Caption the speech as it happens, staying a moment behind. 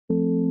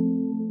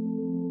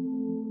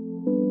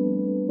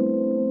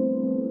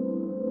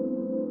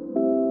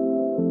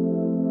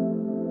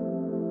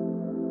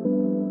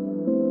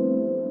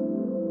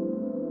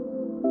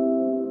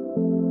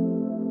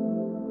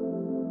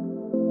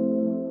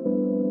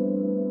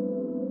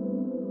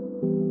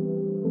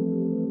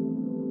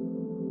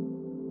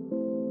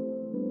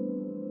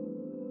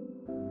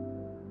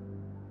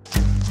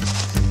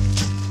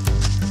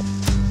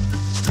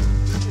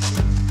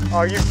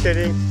Are you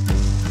kidding? You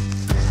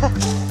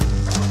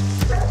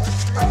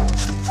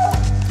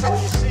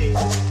see,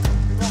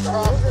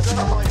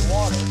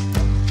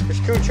 there's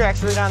coon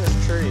tracks right on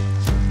this tree.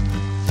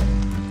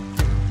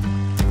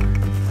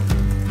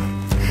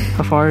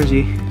 How far is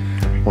he?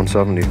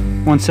 170.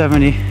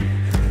 170.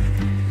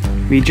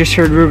 We just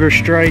heard Ruger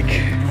strike.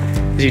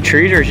 Is he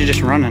treed or is he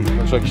just running?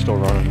 Looks like he's still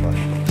running, but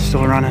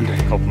still running. A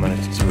couple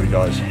minutes to see what he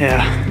does.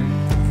 Yeah.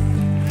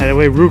 That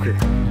way, Ruger.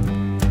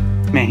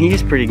 Man, he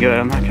is pretty good,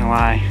 I'm not gonna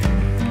lie.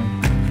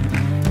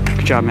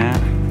 Good job, Matt.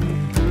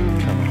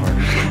 Trying hard.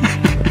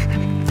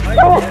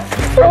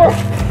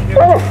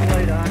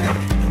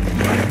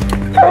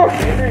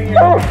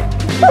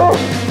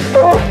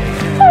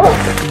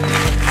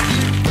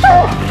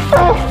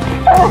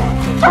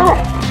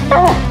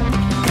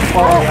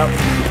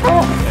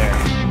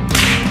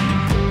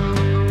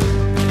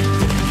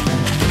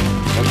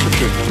 That's for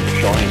sure him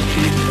showing his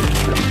teeth.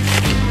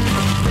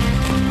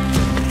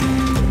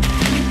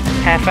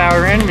 Half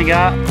hour in, we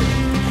got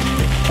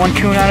one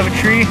coon out of a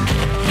tree.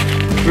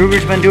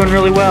 Ruger's been doing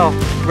really well.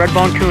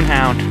 Redbone coon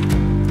hound.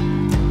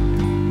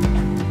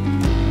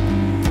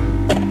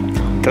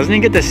 Doesn't he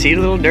get the seat a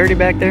little dirty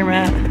back there,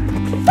 Matt?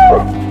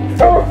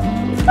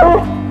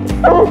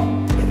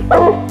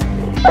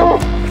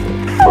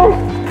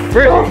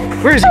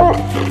 Where is he?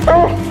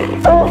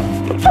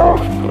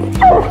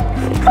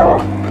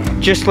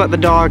 Just let the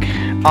dog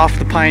off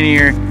the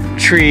Pioneer,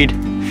 treed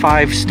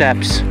 5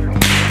 steps.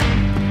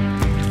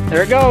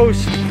 There it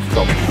goes.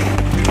 Go.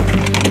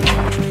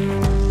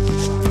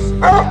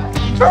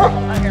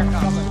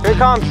 Here it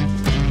comes.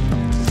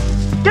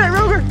 Get it,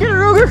 Ruger! Get it,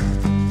 Ruger!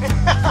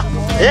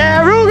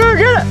 Yeah, Ruger,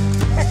 get it!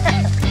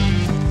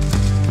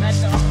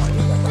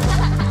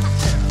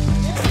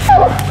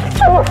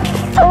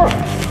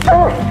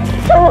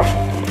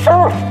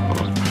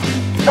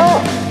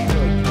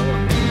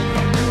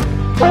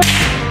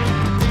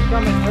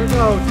 Coming, there it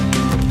goes.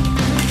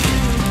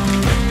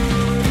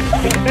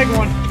 Get the big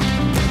one.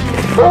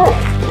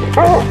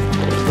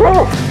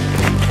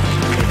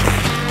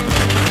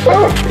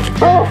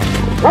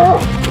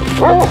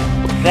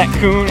 That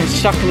coon is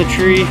stuck in the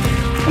tree,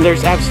 and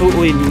there's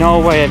absolutely no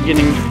way of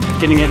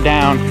getting it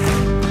down.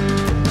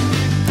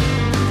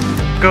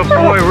 Good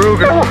boy,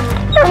 Ruger.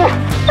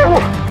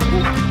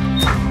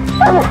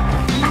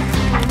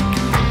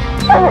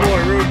 Good boy,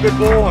 Ruger. Good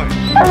boy.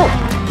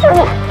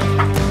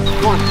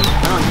 Come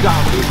on, you got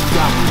it. You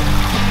got it.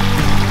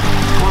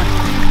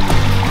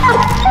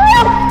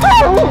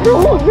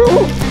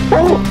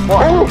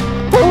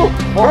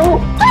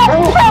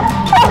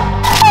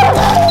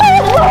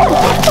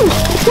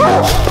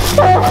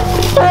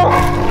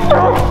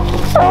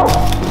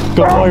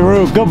 Good boy,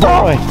 Rube. Good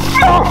boy.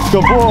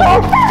 Good boy.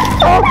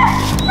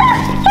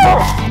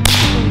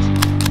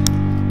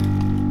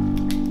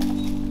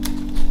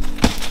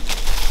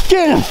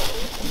 Get him.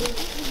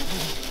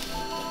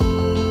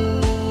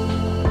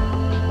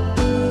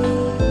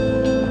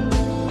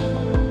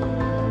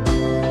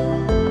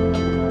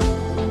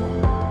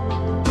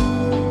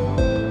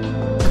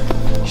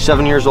 He's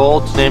 7 years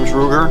old. His name's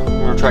Ruger.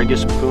 We're gonna try to get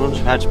some coons.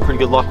 We've had some pretty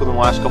good luck with him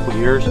the last couple of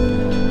years.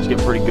 He's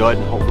getting pretty good,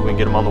 and hopefully we can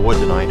get him on the wood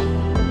tonight.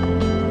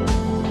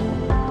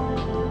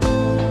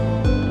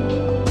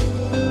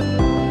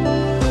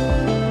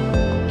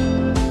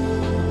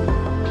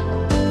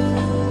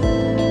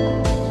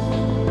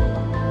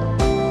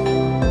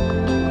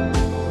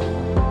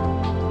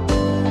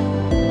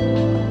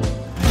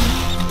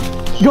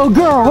 Go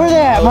girl, where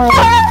they at, Marley?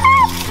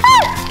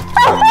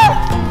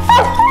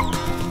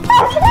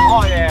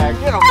 Oh yeah,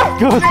 get him!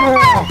 Go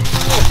girl!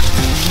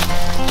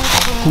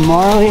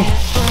 Marley,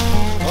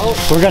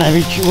 we're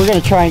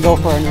gonna try and go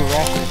for a new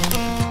record.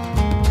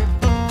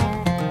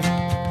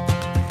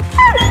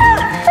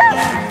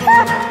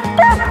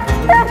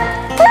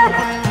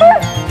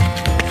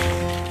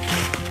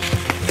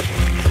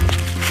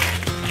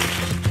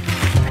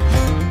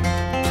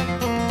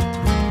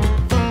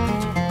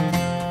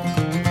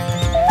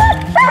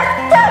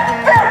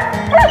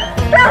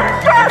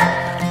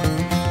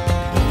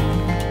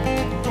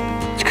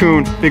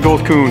 Coon, big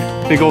old coon,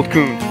 big old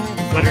coon.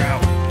 Let her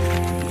out.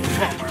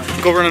 Come on,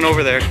 Marley. Go running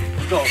over there.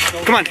 Go.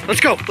 Come on, let's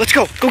go, go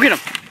get him.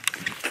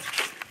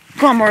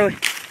 Come on, Marley,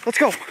 let's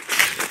go.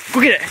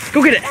 Go get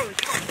it,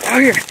 out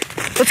here.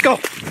 Let's go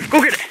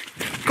get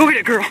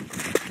it, girl.